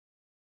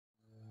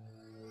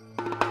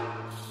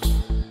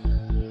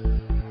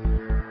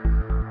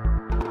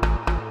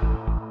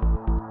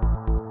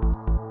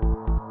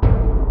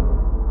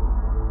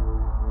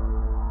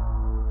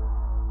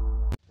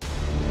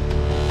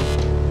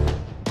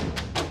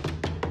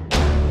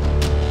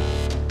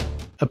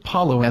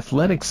Apollo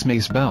Athletics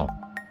Macebell.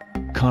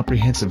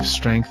 Comprehensive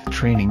strength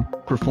training,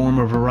 perform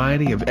a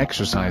variety of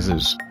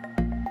exercises.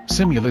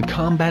 Simulate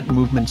combat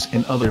movements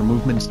and other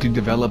movements to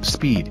develop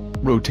speed,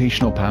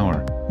 rotational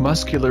power,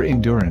 muscular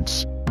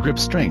endurance, grip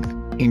strength,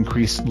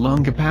 increased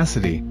lung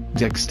capacity,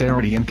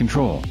 dexterity and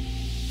control.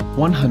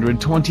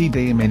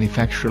 120-day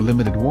manufacturer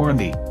limited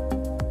warranty.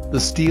 The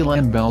Steel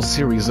Macebell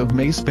series of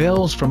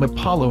Macebells from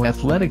Apollo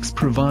Athletics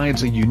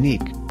provides a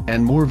unique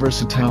and more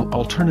versatile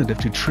alternative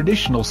to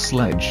traditional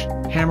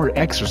sledge-hammer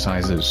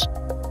exercises.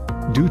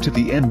 Due to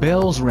the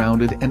Macebell's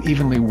rounded and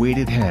evenly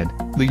weighted head,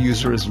 the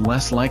user is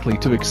less likely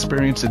to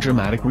experience a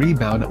dramatic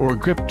rebound or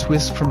grip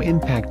twist from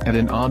impact at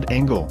an odd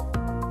angle.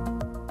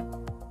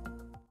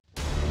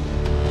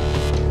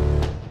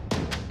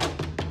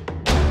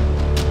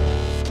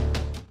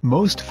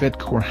 Most Fit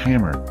Core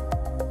Hammer.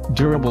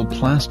 Durable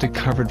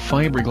plastic-covered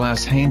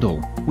fiberglass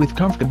handle, with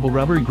comfortable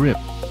rubber grip.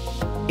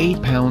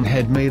 8-pound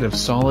head made of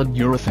solid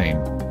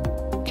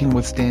urethane. Can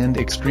withstand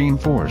extreme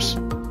force.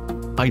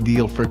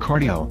 Ideal for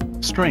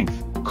cardio,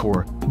 strength,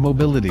 core,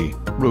 mobility,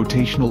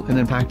 rotational and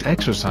impact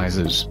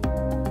exercises.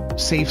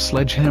 Safe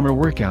sledgehammer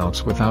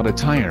workouts without a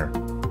tire.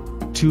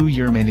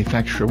 2-year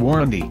manufacturer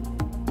warranty.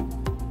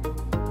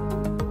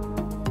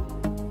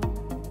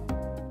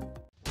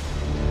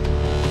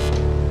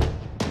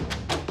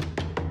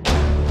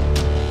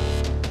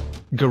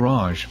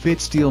 Garage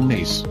Fit Steel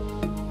Mace.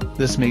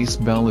 This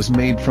Macebell is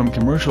made from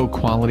commercial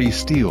quality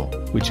steel,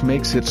 which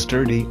makes it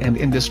sturdy and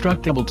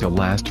indestructible to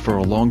last for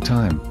a long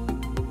time.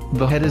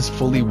 The head is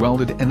fully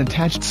welded and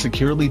attached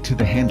securely to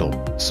the handle,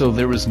 so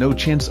there is no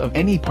chance of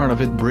any part of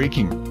it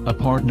breaking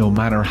apart no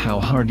matter how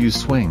hard you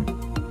swing.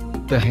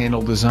 The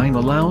handle design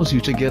allows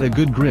you to get a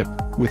good grip,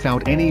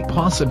 without any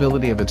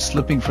possibility of it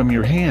slipping from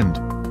your hand.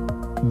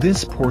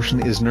 This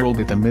portion is knurled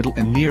at the middle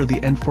and near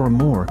the end for a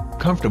more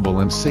comfortable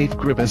and safe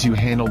grip as you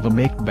handle the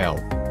Macebell.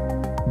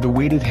 The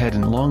weighted head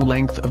and long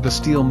length of the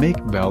Steel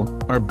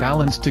Macebell are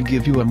balanced to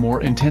give you a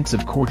more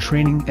intensive core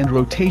training and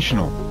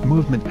rotational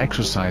movement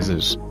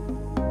exercises.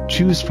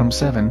 Choose from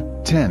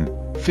 7,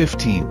 10,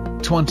 15,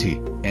 20,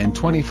 and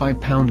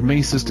 25-pound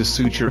maces to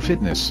suit your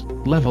fitness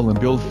level and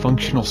build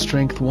functional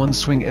strength one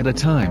swing at a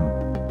time.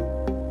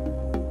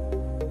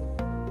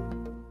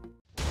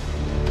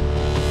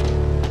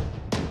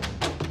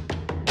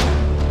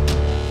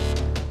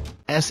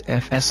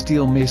 SFS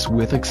Steel Mace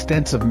with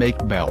extensive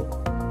Macebell.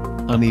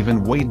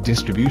 Uneven weight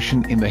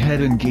distribution in the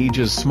head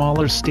engages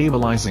smaller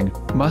stabilizing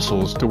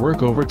muscles to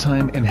work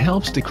overtime and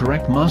helps to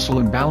correct muscle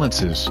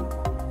imbalances.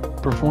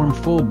 Perform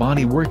full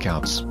body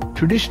workouts,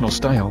 traditional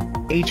style,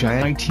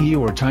 HIIT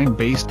or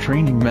time-based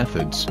training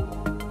methods.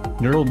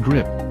 Knurled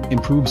grip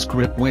improves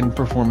grip when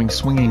performing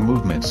swinging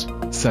movements,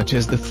 such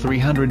as the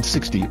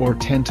 360 or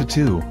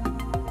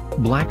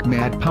 10-2. Black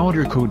matte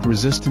powder coat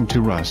resistant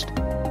to rust.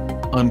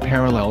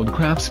 Unparalleled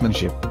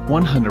craftsmanship,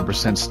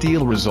 100%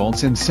 steel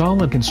results in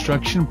solid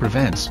construction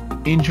prevents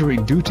injury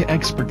due to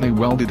expertly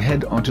welded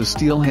head onto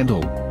steel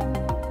handle.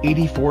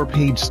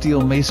 84-page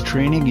Steel Mace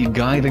training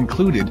guide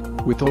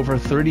included, with over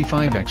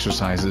 35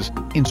 exercises,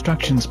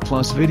 instructions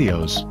plus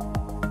videos.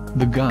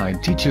 The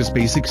guide teaches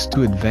basics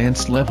to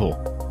advanced level.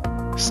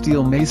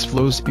 Steel Mace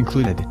flows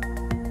included.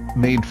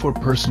 Made for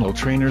personal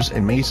trainers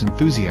and mace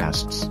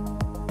enthusiasts.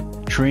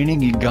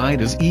 Training e-guide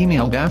is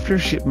emailed after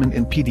shipment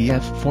in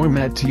PDF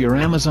format to your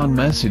Amazon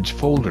message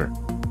folder.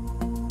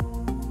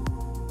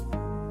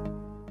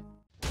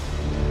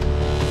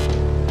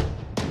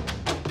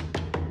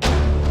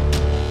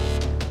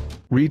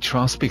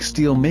 Retrospect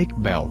Steel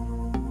Macebell.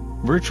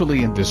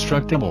 Virtually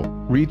indestructible,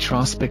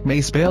 retrospect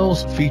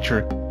Macebells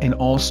feature an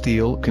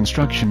all-steel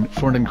construction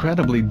for an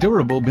incredibly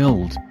durable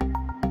build.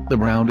 The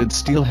rounded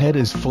steel head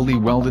is fully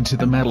welded to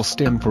the metal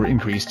stem for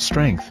increased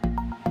strength.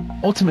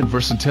 Ultimate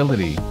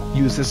versatility,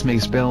 use this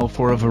Macebell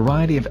for a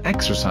variety of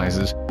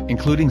exercises,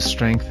 including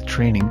strength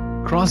training,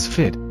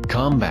 CrossFit,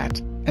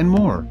 combat, and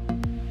more.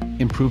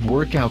 Improve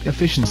workout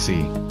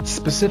efficiency,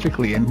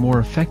 specifically and more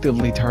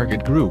effectively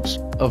target groups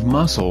of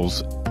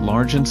muscles,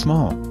 large and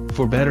small,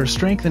 for better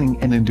strengthening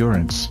and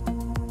endurance.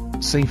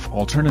 Safe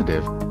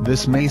alternative,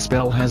 this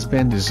Macebell has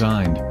been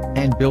designed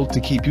and built to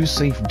keep you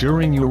safe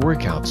during your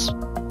workouts.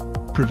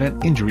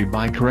 Prevent injury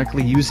by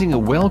correctly using a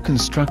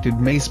well-constructed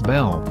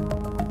Macebell.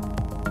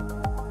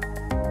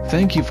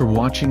 Thank you for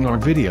watching our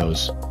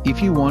videos.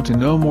 If you want to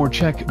know more,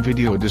 check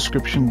video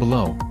description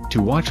below.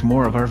 To watch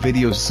more of our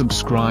videos,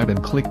 subscribe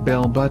and click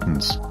bell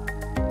buttons.